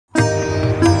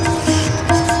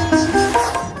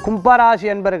கும்பராசி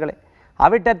என்பர்களே,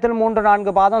 அவிட்டத்தில்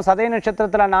 3-4 பாதம், சதய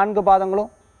நட்சத்திரத்தில் 4 பாதங்களும்,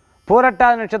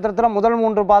 பூரட்டாதி நட்சத்திரத்தில் முதல்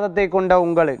 3 பாதத்தை கொண்ட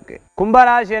உங்களுக்கு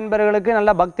கும்பராசி என்பவர்களுக்கு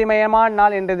நல்ல பக்திமயமான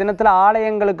நாள். இன்றைய தினத்தில்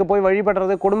ஆலயங்களுக்கு போய்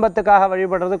வழிபடுறது, குடும்பத்துக்காக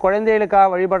வழிபடுறது, குழந்தைகளுக்காக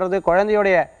வழிபடுறது,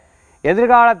 குழந்தையுடைய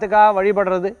எதிர்காலத்துக்காக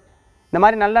வழிபடுறது, இந்த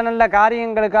மாதிரி நல்ல நல்ல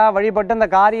காரியங்களுக்காக வழிபட்டு அந்த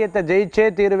காரியத்தை ஜெயிச்சே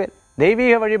தீருவேன்.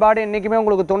 தெய்வீக வழிபாடு என்றைக்குமே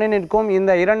உங்களுக்கு துணை நிற்கும்.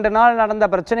 இந்த 2 நாள் நடந்த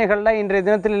பிரச்சனைகளில் இன்றைய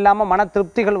தினத்தில் இல்லாமல் மன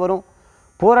திருப்திகள் வரும்.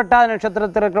 பூரட்டாதி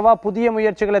நட்சத்திரத்தில் இருக்கிறவா புதிய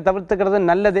முயற்சிகளை தவிர்த்துக்கிறது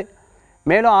நல்லது.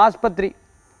 மேலும் ஆஸ்பத்திரி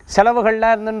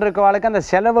செலவுகள்லாம் இருந்துட்டு இருக்கிறவாளுக்கு அந்த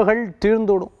செலவுகள்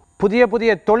தீர்ந்துவிடும். புதிய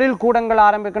புதிய தொழில் கூடங்கள்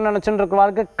ஆரம்பிக்கணும்னு நினச்சிட்டு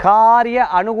இருக்கிறவாளுக்கு காரிய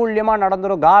அனுகூல்யமாக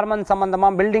நடந்துடும். கார்மெண்ட்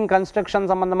சம்மந்தமாக, பில்டிங் கன்ஸ்ட்ரக்ஷன்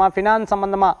சம்மந்தமாக, ஃபினான்ஸ்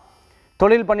சம்மந்தமாக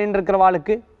தொழில் பண்ணிட்டு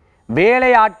இருக்கிறவாளுக்கு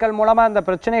வேலை ஆட்கள் மூலமாக அந்த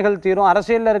பிரச்சனைகள் தீரும்.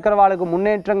 அரசியலில் இருக்கிறவாளுக்கு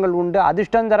முன்னேற்றங்கள் உண்டு.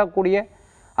 அதிர்ஷ்டம் தரக்கூடிய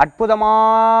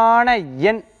அற்புதமான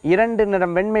எண் 2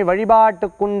 நிறம் வெண்மை.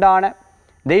 வழிபாட்டுக்குண்டான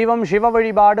தெய்வம் சிவ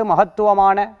வழிபாடு,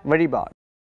 மகத்துவமான வழிபாடு.